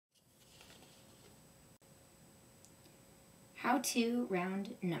How to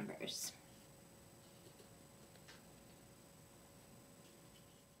round numbers.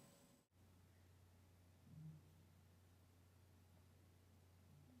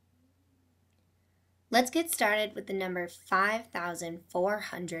 Let's get started with the number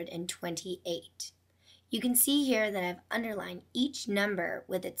 5,428. You can see here that I've underlined each number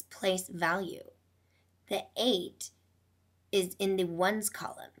with its place value. The 8 is in the ones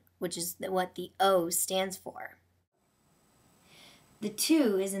column, which is what the O stands for. The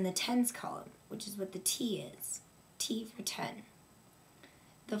 2 is in the tens column, which is what the T is, T for 10.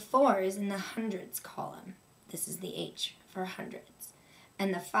 The 4 is in the hundreds column. This is the H for hundreds.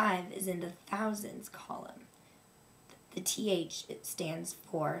 And the 5 is in the thousands column. The TH stands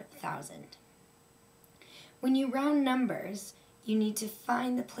for thousand. When you round numbers, you need to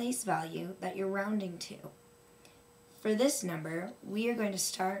find the place value that you're rounding to. For this number, we are going to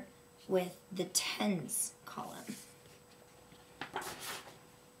start with the tens column.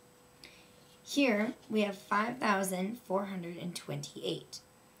 Here we have 5,428.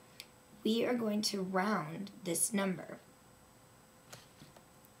 We are going to round this number.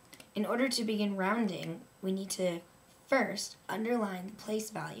 In order to begin rounding, we need to first underline the place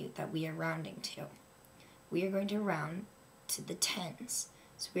value that we are rounding to. We are going to round to the tens.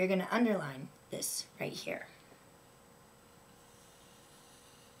 So we are going to underline this right here.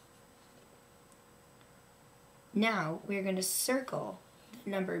 Now we are going to circle the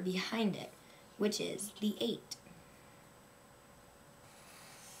number behind it, which is the 8.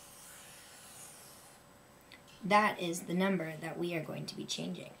 That is the number that we are going to be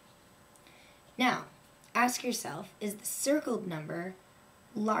changing. Now, ask yourself, is the circled number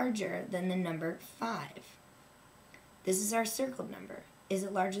larger than the number 5? This is our circled number. Is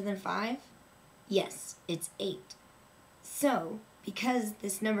it larger than 5? Yes, it's 8. So, because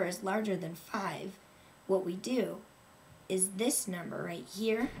this number is larger than 5, what we do is this number right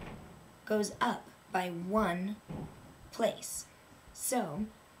here goes up by 1 place. So,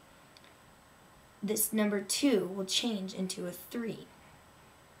 this number 2 will change into a 3.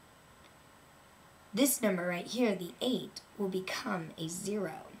 This number right here, the 8, will become a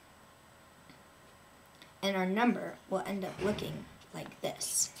 0. And our number will end up looking like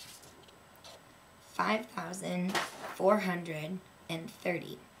this.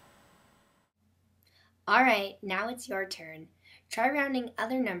 5,430. All right, now it's your turn. Try rounding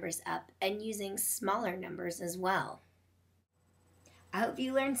other numbers up and using smaller numbers as well. I hope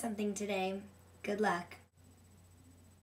you learned something today. Good luck.